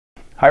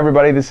Hi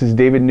everybody, this is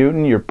David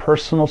Newton, your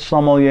personal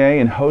sommelier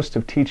and host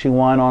of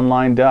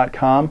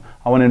TeachingWineOnline.com.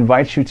 I want to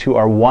invite you to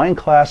our Wine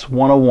Class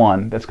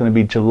 101. That's going to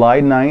be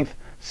July 9th,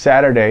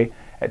 Saturday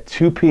at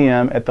 2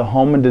 p.m. at the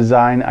Home and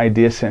Design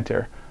Idea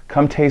Center.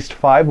 Come taste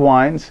 5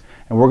 wines,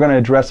 and we're going to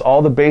address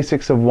all the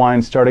basics of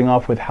wine, starting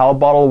off with how a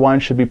bottle of wine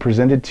should be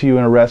presented to you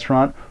in a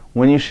restaurant,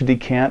 when you should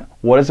decant,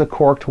 what is a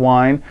corked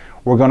wine.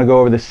 We're going to go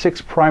over the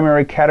 6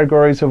 primary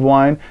categories of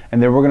wine,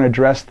 and then we're going to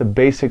address the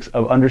basics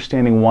of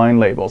understanding wine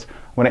labels.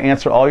 I'm going to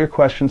answer all your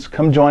questions.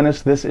 Come join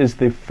us. This is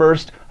the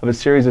first of a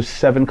series of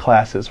 7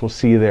 classes. We'll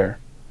see you there.